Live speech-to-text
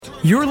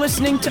You're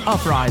listening to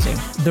Uprising,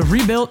 the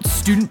Rebuilt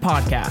Student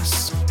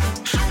Podcast.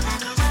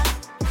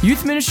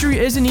 Youth ministry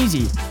isn't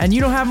easy, and you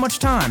don't have much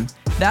time.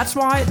 That's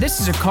why this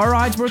is a car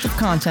ride's worth of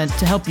content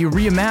to help you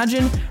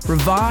reimagine,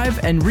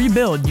 revive, and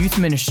rebuild youth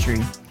ministry.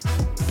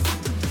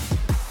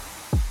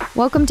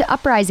 Welcome to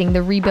Uprising,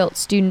 the Rebuilt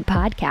Student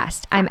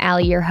Podcast. I'm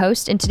Allie, your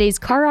host, and today's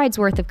car ride's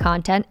worth of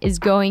content is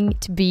going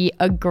to be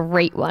a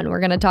great one. We're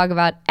going to talk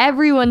about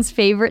everyone's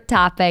favorite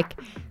topic,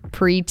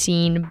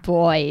 preteen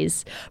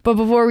boys. But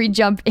before we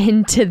jump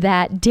into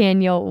that,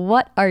 Daniel,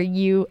 what are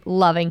you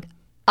loving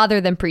other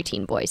than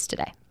preteen boys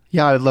today?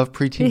 Yeah, I love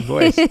preteen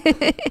boys.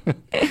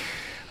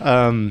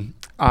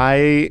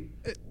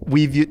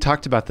 We've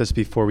talked about this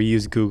before. We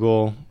use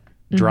Google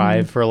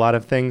Drive for a lot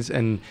of things,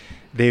 and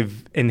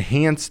they've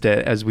enhanced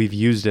it as we've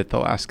used it the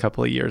last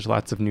couple of years.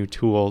 Lots of new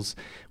tools.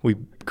 We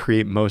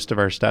create most of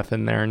our stuff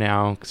in there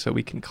now so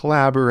we can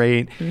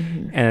collaborate.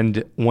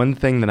 And one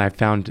thing that I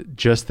found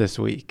just this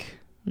week,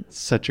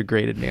 such a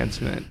great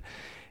advancement.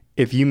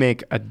 If you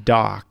make a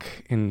doc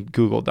in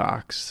Google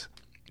Docs,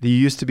 you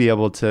used to be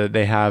able to,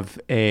 they have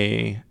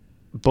a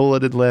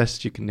bulleted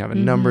list, you can have a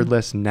numbered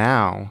list.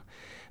 Now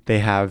they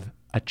have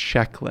a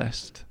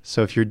checklist.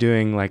 So if you're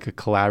doing like a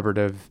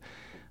collaborative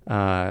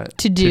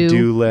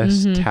to-do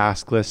list,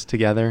 task list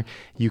together,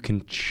 you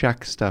can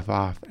check stuff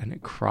off and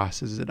it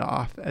crosses it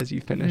off as you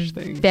finish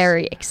things.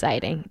 Very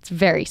exciting. It's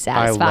very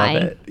satisfying. I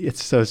love it.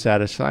 It's so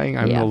satisfying.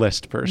 I'm a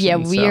list person. Yeah,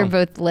 we are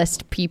both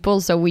list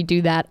people, so we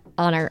do that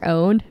on our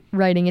own,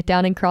 writing it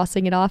down and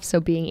crossing it off.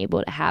 So being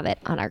able to have it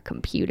on our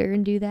computer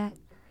and do that.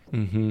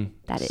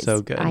 That is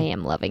so good. I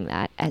am loving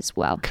that as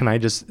well. Can I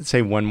just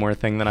say one more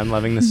thing that I'm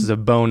loving? This is a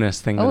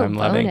bonus thing that I'm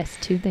loving. Bonus,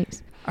 2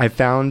 things. I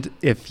found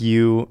if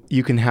you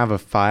can have a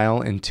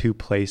file in 2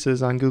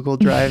 places on Google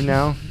Drive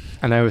now.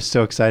 And I was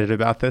so excited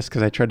about this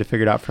because I tried to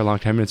figure it out for a long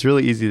time. And it's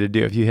really easy to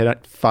do. If you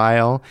hit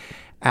File,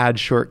 Add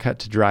Shortcut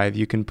to Drive,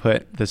 you can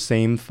put the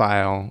same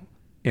file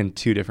in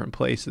 2 different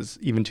places,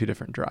 even 2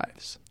 different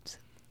drives.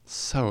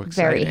 So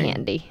exciting. Very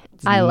handy.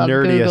 It's I love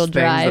Google nerdiest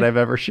Drive. things that I've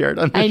ever shared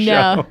on the I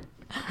know. show.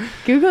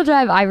 Google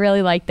Drive, I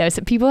really like those.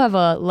 People have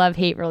a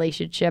love-hate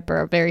relationship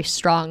or a very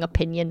strong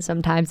opinion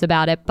sometimes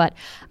about it, but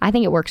I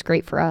think it works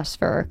great for us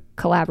for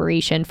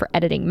collaboration, for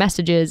editing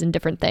messages and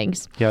different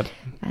things. Yep.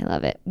 I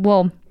love it.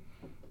 Well,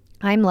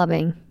 I'm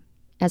loving,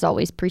 as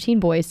always, preteen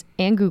boys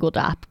and Google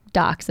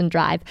Docs and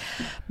Drive,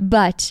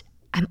 but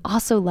I'm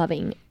also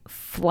loving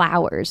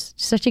flowers.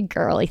 Such a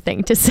girly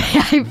thing to say,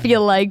 I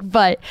feel like,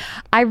 but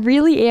I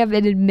really am,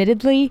 and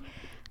admittedly,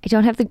 I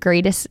don't have the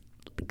greatest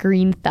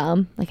green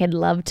thumb. Like, I'd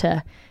love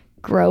to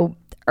grow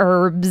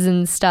herbs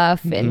and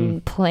stuff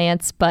and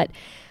plants, but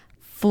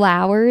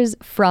flowers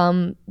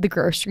from the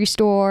grocery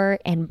store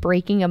and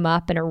breaking them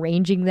up and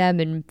arranging them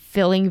and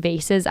filling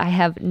vases. I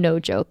have, no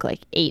joke,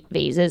 like 8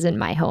 vases in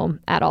my home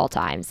at all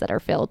times that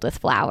are filled with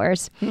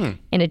flowers. And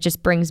it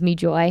just brings me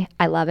joy.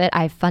 I love it.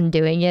 I have fun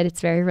doing it.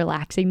 It's very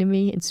relaxing to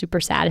me and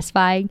super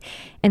satisfying.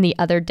 And the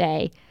other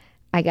day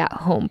I got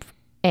home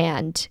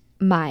and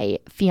my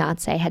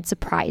fiance had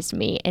surprised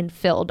me and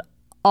filled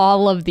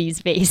all of these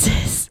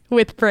vases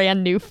with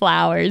brand new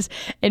flowers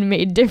and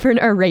made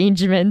different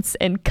arrangements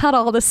and cut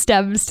all the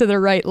stems to the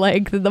right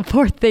length. And the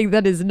poor thing,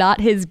 that is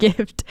not his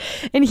gift.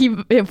 And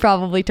it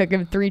probably took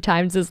him 3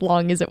 times as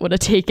long as it would have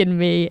taken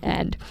me.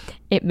 And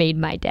it made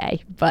my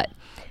day. But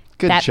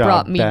Good that job,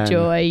 brought me Ben.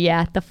 joy.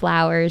 Yeah, the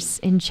flowers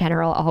in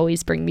general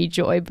always bring me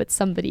joy. But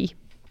somebody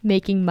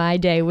making my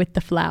day with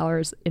the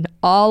flowers in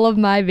all of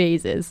my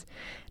vases,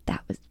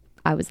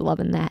 I was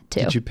loving that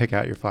too. Did you pick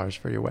out your flowers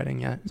for your wedding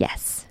yet?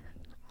 Yes.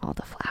 All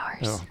the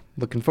flowers. Oh,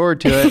 looking forward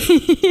to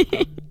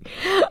it.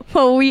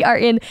 Well, we are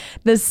in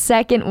the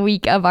second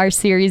week of our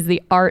series,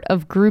 The Art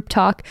of Group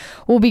Talk.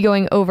 We'll be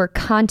going over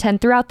content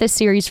throughout this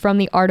series from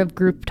the Art of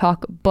Group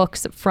Talk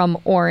books from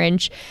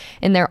Orange.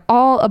 And they're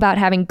all about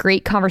having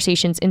great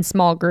conversations in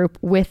small group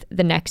with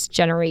the next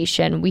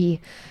generation.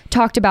 We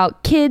talked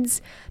about kids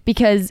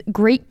because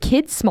great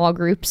kids small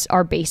groups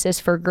are basis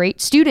for great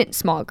student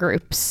small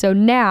groups. So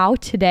now,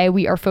 today,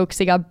 we are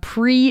focusing on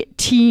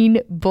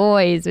preteen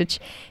boys, which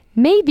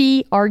may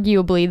be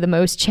arguably the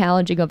most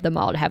challenging of them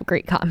all to have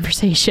great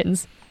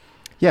conversations.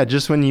 Yeah,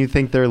 just when you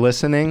think they're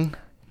listening,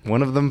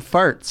 one of them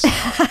farts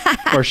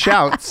or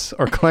shouts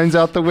or climbs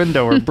out the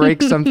window or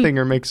breaks something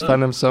or makes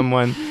fun of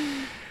someone.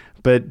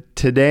 But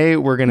today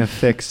we're going to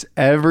fix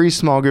every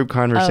small group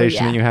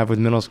conversation that you have with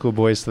middle school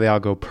boys so they all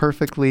go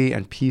perfectly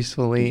and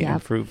peacefully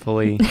and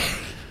fruitfully.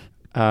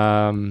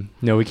 No,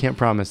 we can't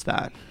promise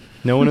that.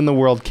 No one in the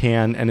world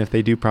can. And if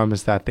they do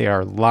promise that, they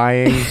are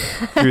lying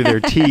through their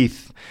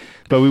teeth.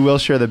 But we will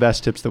share the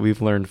best tips that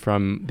we've learned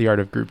from The Art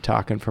of Group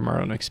Talk and from our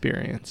own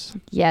experience.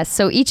 Yes.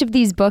 So each of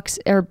these books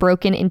are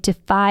broken into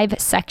 5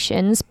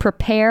 sections: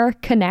 prepare,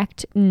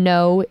 connect,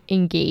 know,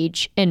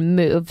 engage, and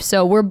move.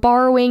 So we're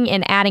borrowing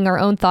and adding our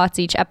own thoughts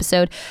each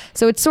episode.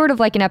 So it's sort of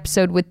like an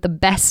episode with the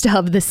best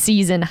of the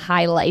season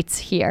highlights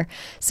here.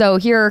 So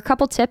here are a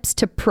couple tips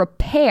to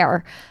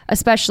prepare,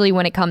 especially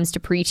when it comes to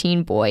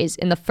preteen boys.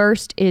 And the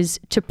first is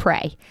to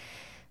pray.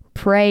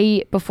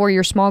 Pray before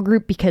your small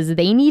group because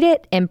they need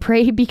it, and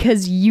pray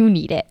because you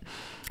need it.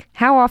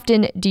 How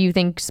often do you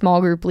think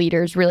small group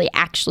leaders really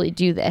actually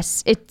do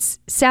this? It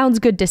sounds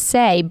good to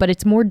say, but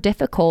it's more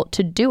difficult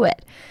to do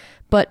it.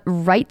 But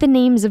write the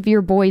names of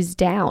your boys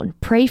down.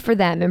 Pray for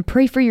them and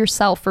pray for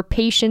yourself, for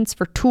patience,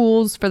 for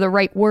tools, for the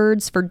right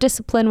words, for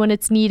discipline when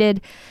it's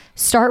needed.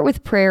 Start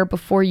with prayer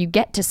before you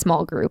get to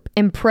small group,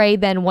 and pray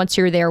then once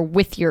you're there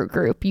with your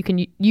group. You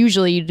can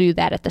usually do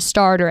that at the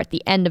start or at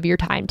the end of your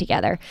time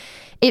together.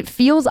 It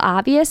feels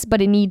obvious,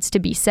 but it needs to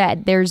be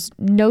said. There's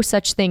no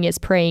such thing as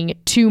praying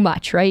too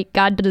much, right?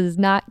 God does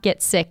not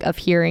get sick of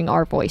hearing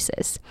our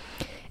voices.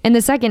 And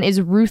the second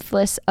is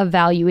ruthless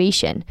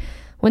evaluation.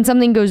 When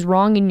something goes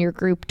wrong in your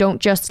group, don't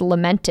just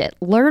lament it.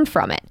 Learn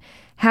from it.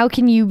 How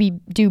can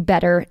you do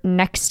better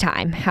next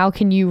time? How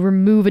can you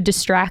remove a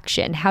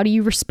distraction? How do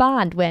you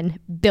respond when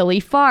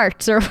Billy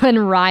farts or when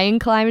Ryan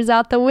climbs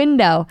out the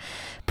window?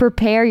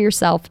 Prepare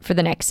yourself for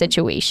the next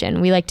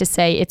situation. We like to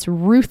say it's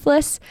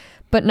ruthless,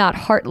 but not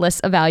heartless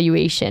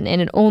evaluation.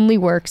 And it only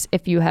works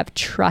if you have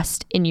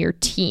trust in your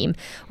team.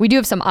 We do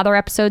have some other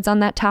episodes on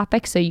that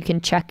topic, so you can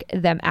check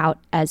them out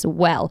as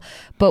well.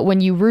 But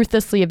when you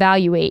ruthlessly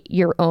evaluate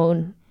your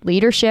own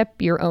leadership,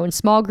 your own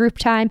small group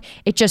time,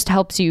 it just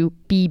helps you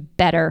be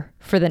better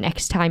for the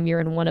next time you're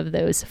in one of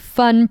those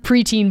fun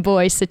preteen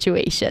boy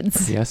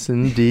situations. Yes,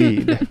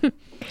 indeed.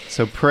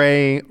 So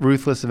pray,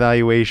 ruthless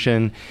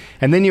evaluation,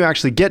 and then you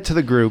actually get to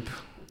the group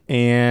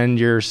and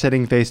you're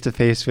sitting face to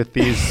face with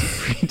these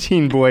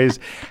preteen boys.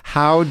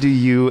 How do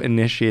you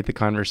initiate the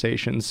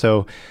conversation?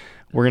 So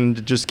we're going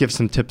to just give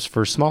some tips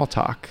for small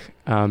talk.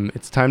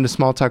 It's time to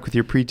small talk with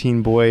your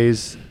preteen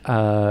boys.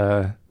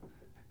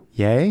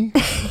 Yay?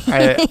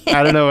 I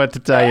don't know what to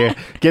tell you.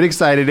 Get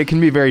excited. It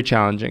can be very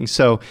challenging.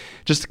 So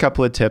just a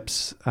couple of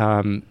tips.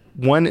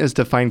 One is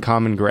to find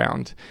common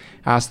ground.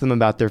 Ask them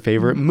about their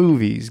favorite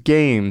movies,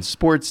 games,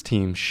 sports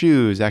teams,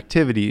 shoes,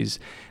 activities.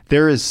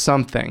 There is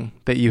something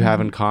that you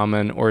have in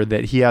common or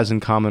that he has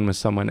in common with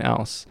someone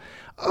else.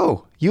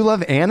 Oh, you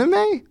love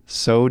anime?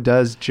 So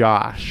does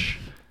Josh.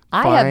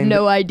 I have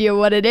no idea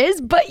what it is,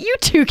 but you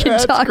two can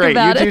talk great.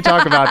 about it. You two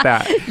talk about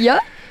that. Yeah.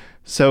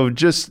 So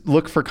just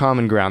look for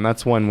common ground.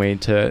 That's one way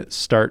to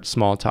start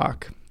small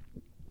talk.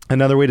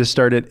 Another way to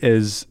start it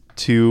is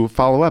to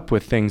follow up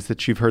with things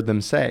that you've heard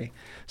them say.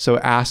 So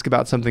ask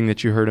about something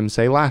that you heard him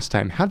say last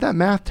time. How'd that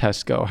math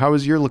test go? How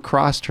was your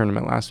lacrosse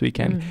tournament last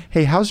weekend?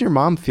 Hey, how's your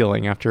mom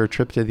feeling after a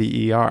trip to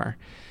the ER?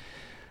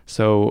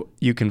 So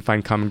you can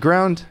find common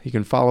ground, you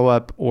can follow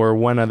up, or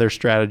one other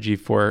strategy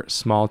for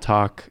small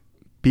talk,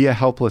 be a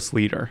helpless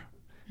leader.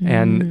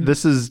 And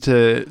this is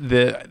to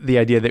the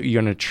idea that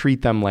you're going to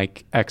treat them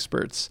like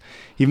experts.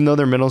 Even though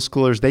they're middle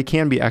schoolers, they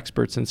can be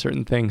experts in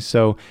certain things.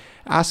 So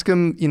ask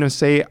them,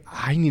 say,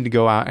 I need to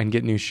go out and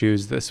get new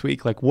shoes this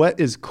week. Like, what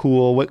is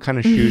cool? What kind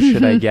of shoes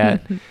should I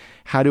get?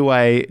 How do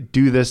I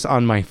do this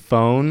on my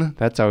phone?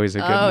 That's always a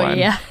good one. Oh,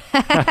 yeah.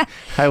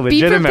 I legitimately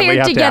be prepared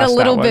have to get a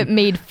little bit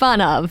made fun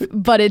of,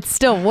 but it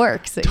still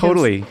works.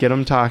 Totally. Get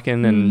them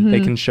talking and they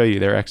can show you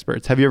they're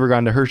experts. Have you ever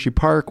gone to Hershey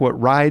Park? What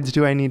rides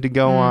do I need to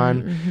go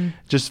on?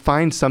 Just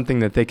find something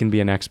that they can be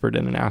an expert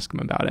in and ask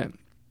them about it.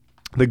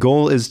 The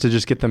goal is to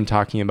just get them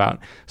talking about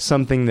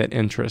something that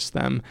interests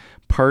them.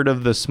 Part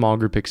of the small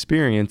group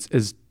experience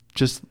is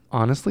just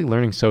honestly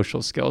learning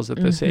social skills at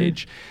this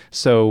age.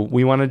 So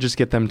we want to just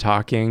get them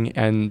talking,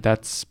 and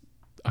that's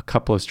a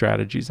couple of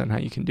strategies on how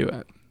you can do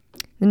it.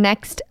 The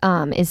next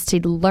is to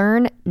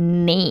learn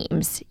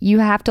names. You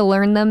have to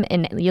learn them,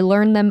 and you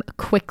learn them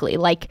quickly,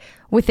 like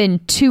within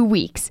 2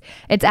 weeks.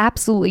 It's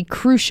absolutely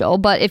crucial,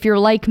 but if you're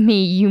like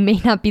me, you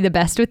may not be the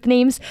best with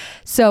names.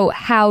 So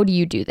how do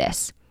you do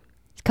this?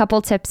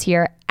 Couple tips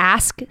here.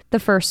 Ask the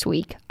first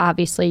week.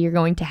 Obviously, you're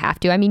going to have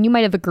to. I mean, you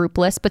might have a group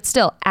list, but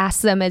still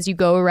ask them as you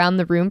go around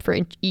the room for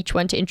each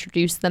one to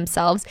introduce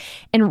themselves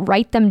and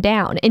write them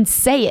down and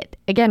say it.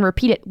 Again,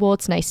 repeat it. Well,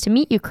 it's nice to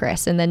meet you,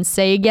 Chris. And then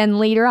say again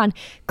later on,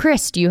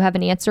 Chris, do you have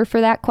an answer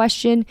for that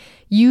question?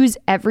 Use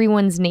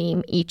everyone's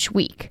name each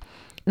week.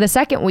 The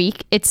second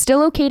week, it's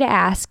still okay to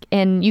ask,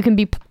 and you can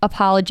be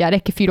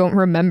apologetic if you don't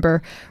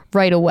remember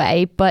right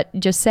away, but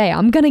just say,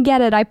 I'm going to get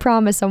it. I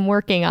promise I'm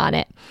working on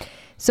it.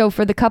 So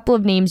for the couple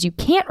of names you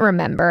can't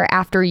remember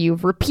after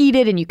you've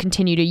repeated and you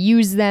continue to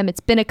use them, it's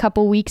been a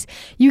couple weeks,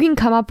 you can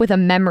come up with a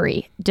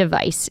memory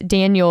device.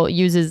 Daniel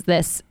uses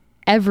this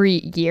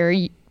every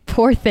year.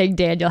 Poor thing,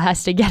 Daniel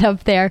has to get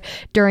up there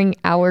during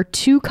our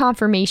 2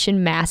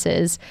 confirmation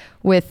masses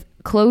with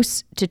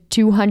close to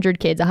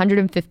 200 kids,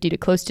 150 to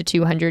close to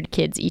 200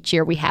 kids each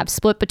year we have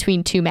split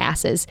between 2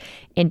 masses.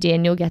 And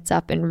Daniel gets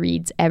up and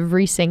reads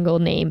every single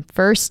name,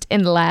 first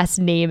and last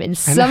name. And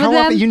some of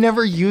them you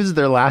never use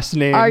their last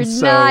names. Are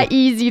not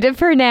easy to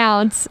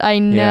pronounce. I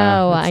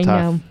know.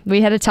 Tough. We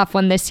had a tough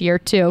one this year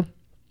too.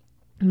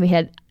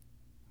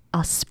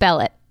 I'll spell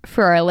it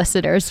for our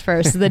listeners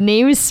first. The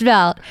name is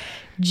spelled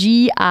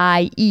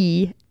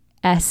Giese.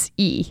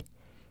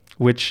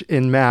 Which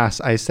in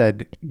mass I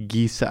said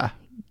Gisa.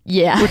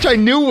 Yeah. Which I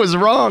knew was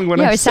wrong when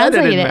I said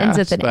it in mass. It sounds like it ends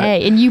with an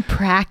A. And you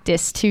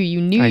practiced too.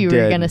 You knew you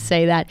were going to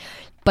say that.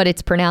 but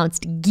it's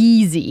pronounced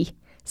Geezy.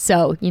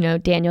 So,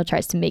 Daniel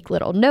tries to make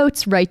little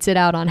notes, writes it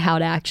out on how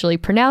to actually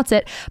pronounce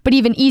it. But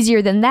even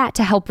easier than that,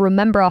 to help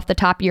remember off the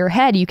top of your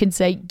head, you can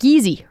say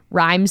Geezy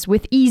rhymes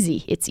with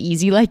easy. It's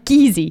easy like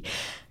Geezy.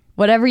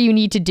 Whatever you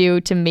need to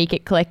do to make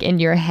it click in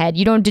your head.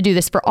 You don't have to do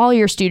this for all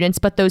your students,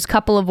 but those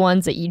couple of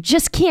ones that you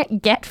just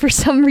can't get for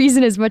some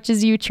reason as much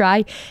as you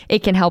try,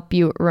 it can help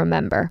you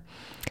remember.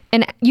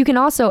 And you can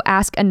also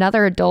ask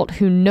another adult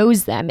who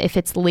knows them. If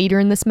it's later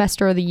in the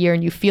semester or the year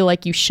and you feel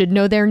like you should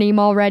know their name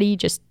already,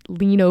 just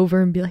lean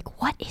over and be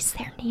like, what is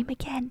their name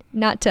again?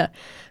 Not to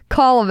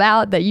call them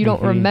out that you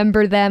don't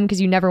remember them, because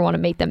you never want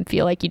to make them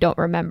feel like you don't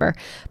remember.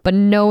 But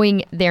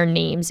knowing their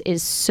names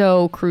is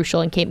so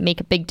crucial and can make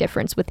a big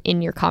difference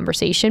within your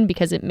conversation,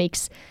 because it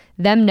makes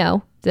them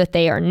know that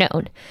they are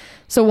known.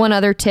 So one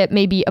other tip,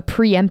 maybe a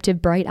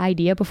preemptive bright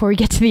idea before we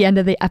get to the end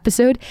of the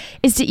episode,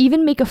 is to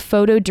even make a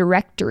photo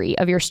directory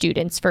of your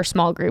students for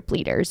small group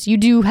leaders. You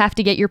do have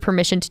to get your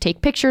permission to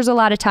take pictures a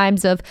lot of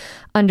times of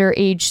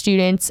underage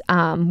students.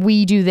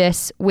 We do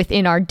this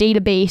within our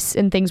database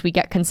and things. We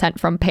get consent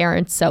from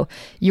parents. So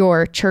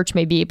your church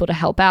may be able to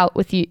help out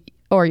with you,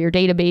 or your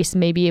database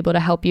may be able to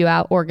help you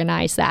out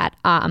organize that.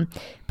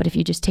 But if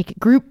you just take a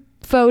group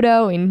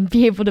photo and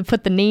be able to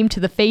put the name to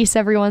the face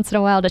every once in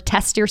a while to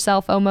test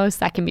yourself almost,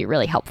 that can be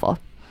really helpful.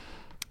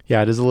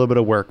 Yeah, it is a little bit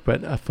of work,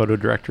 but a photo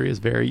directory is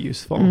very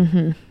useful.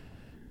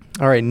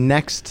 All right,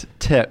 next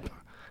tip,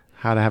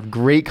 how to have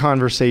great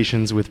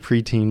conversations with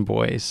preteen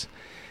boys.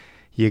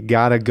 You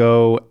gotta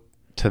go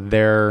to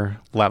their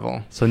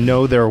level. So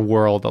know their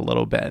world a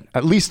little bit,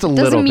 at least a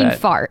little bit. Doesn't mean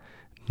fart.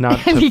 Not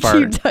to you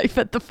fart. keep type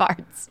at the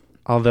farts.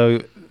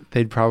 Although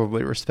they'd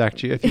probably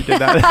respect you if you did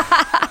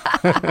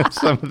that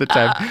some of the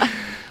time.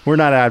 We're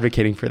not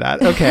advocating for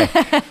that. Okay.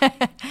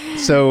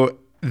 So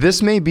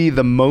this may be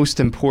the most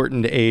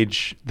important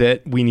age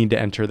that we need to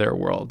enter their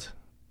world,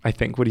 I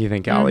think. What do you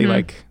think, Allie?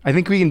 I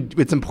think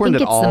it's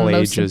important at all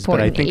ages,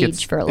 but I think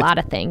it's for a lot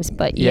of things,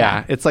 but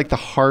yeah, it's like the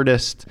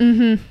hardest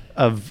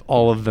of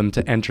all of them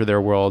to enter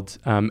their world.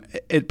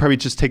 It probably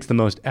just takes the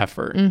most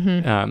effort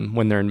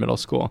when they're in middle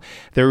school.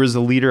 There was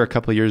a leader a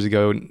couple of years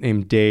ago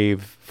named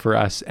Dave for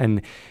us,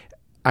 and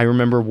I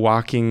remember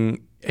walking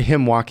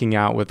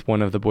out with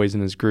one of the boys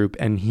in his group,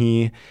 and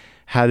he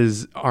had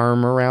his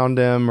arm around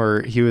him,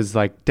 or he was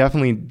like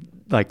definitely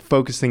like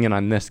focusing in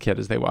on this kid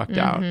as they walked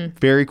out.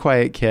 Very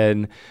quiet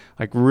kid,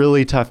 like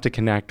really tough to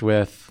connect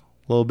with,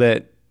 a little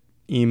bit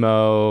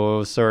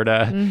emo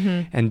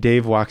sorta. And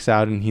Dave walks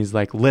out and he's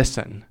like,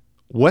 listen,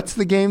 what's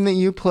the game that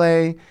you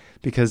play?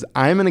 Because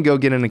I'm going to go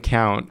get an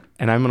account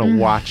and I'm going to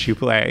watch you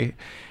play.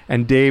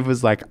 And Dave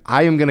was like,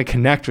 I am going to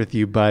connect with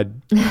you,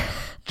 bud.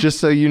 Just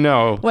so you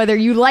know. Whether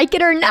you like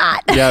it or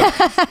not.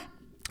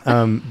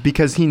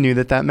 Because he knew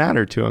that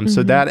mattered to him.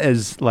 So that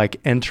is like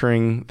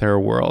entering their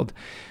world.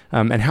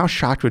 And how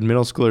shocked would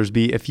middle schoolers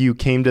be if you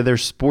came to their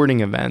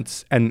sporting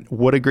events? And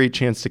what a great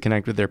chance to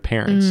connect with their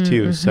parents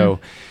too. So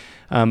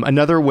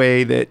another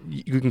way that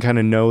you can kind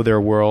of know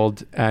their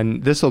world,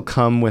 and this will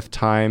come with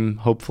time,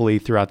 hopefully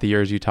throughout the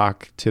years you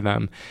talk to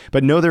them,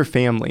 but know their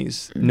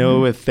families.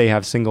 Know if they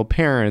have single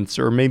parents,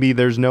 or maybe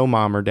there's no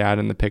mom or dad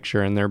in the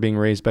picture and they're being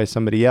raised by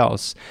somebody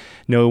else.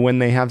 Know when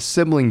they have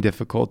sibling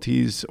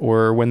difficulties,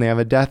 or when they have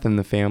a death in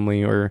the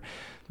family, or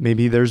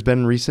maybe there's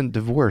been recent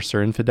divorce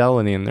or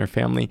infidelity in their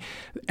family.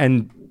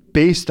 And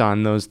based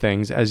on those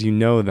things, as you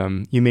know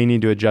them, you may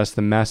need to adjust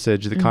the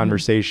message, the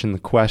conversation, the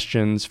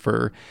questions,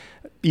 for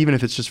even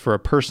if it's just for a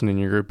person in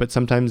your group, but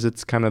sometimes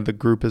it's kind of the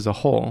group as a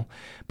whole.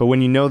 But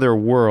when you know their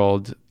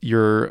world,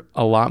 you're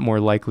a lot more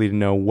likely to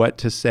know what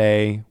to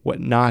say, what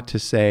not to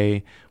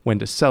say, when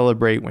to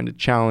celebrate, when to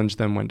challenge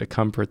them, when to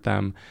comfort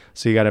them.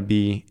 So you got to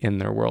be in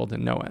their world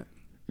and know it.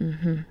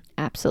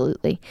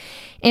 Absolutely.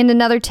 And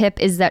another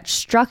tip is that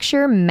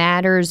structure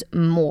matters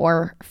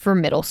more for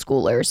middle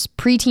schoolers.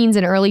 Preteens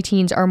and early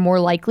teens are more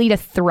likely to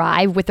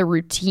thrive with a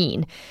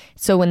routine.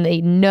 So when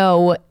they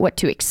know what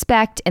to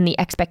expect and the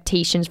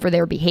expectations for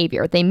their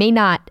behavior, they may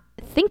not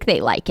think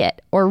they like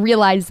it or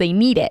realize they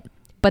need it,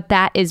 but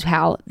that is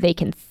how they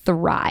can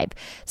thrive.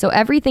 So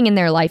everything in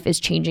their life is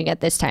changing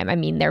at this time. I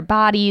mean, their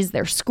bodies,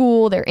 their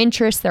school, their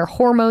interests, their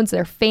hormones,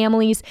 their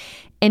families,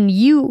 and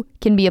you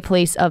can be a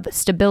place of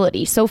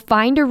stability. So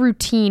find a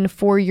routine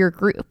for your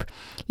group.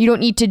 You don't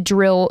need to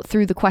drill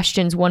through the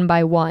questions one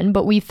by one,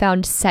 but we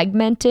found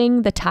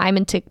segmenting the time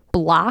into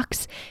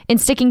blocks and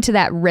sticking to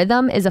that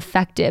rhythm is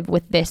effective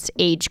with this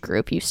age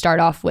group. You start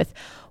off with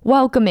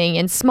welcoming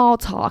and small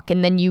talk,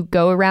 and then you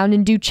go around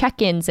and do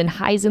check-ins and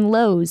highs and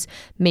lows.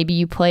 Maybe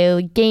you play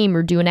a game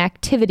or do an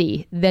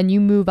activity. Then you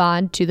move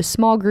on to the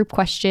small group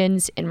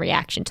questions in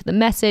reaction to the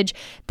message.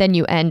 Then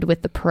you end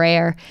with the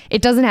prayer.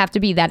 It doesn't have to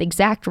be that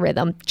exact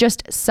rhythm,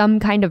 just some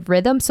kind of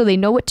rhythm so they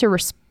know what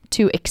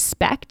to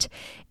expect,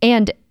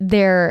 and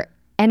their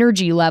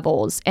energy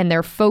levels and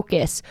their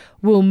focus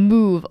will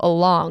move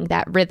along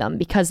that rhythm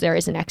because there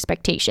is an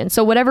expectation.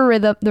 So whatever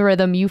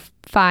rhythm you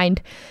find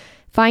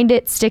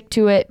it, stick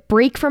to it,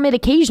 break from it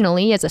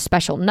occasionally as a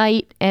special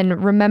night,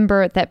 and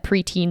remember that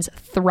preteens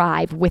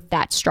thrive with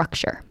that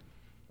structure.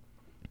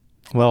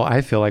 Well,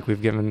 I feel like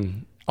we've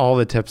given all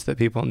the tips that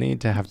people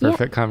need to have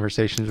perfect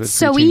conversations with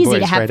so preteen easy boys,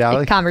 to have right,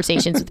 Allie?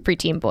 conversations with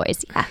preteen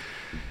boys. Yeah.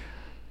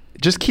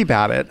 Just keep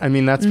at it. I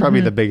mean, that's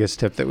probably the biggest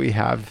tip that we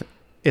have.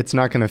 It's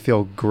not going to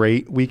feel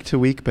great week to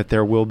week, but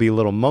there will be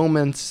little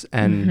moments,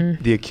 and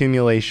the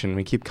accumulation,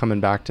 we keep coming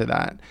back to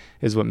that,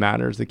 is what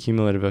matters, the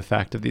cumulative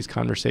effect of these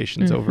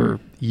conversations over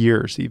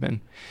years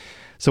even.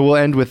 So we'll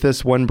end with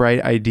this one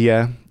bright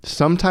idea.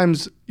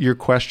 Sometimes your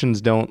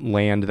questions don't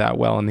land that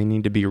well and they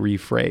need to be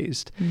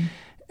rephrased.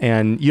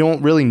 And you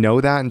don't really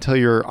know that until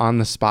you're on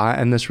the spot.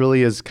 And this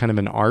really is kind of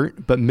an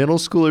art, but middle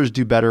schoolers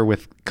do better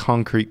with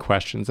concrete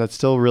questions. That's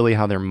still really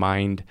how their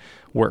mind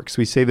works.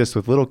 We say this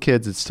with little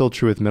kids. It's still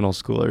true with middle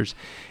schoolers.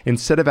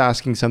 Instead of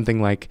asking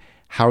something like,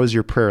 how is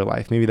your prayer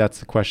life? Maybe that's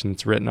the question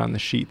that's written on the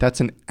sheet.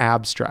 That's an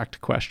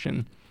abstract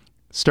question.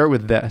 Start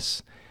with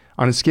this.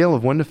 On a scale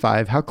of 1 to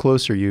 5, how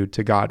close are you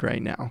to God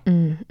right now?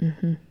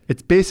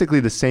 It's basically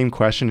the same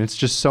question. It's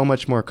just so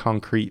much more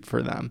concrete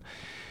for them.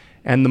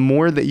 And the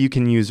more that you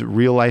can use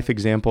real life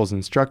examples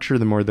and structure,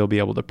 the more they'll be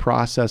able to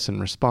process and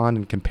respond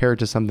and compare it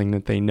to something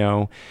that they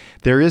know.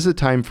 There is a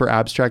time for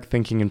abstract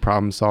thinking and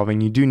problem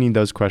solving. You do need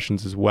those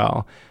questions as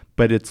well,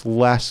 but it's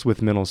less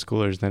with middle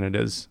schoolers than it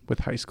is with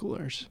high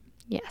schoolers.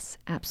 Yes,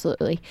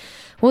 absolutely.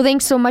 Well,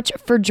 thanks so much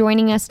for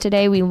joining us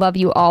today. We love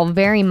you all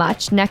very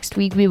much. Next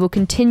week, we will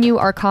continue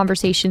our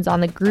conversations on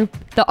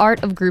the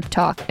art of group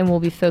talk, and we'll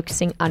be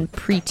focusing on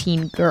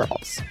preteen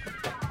girls.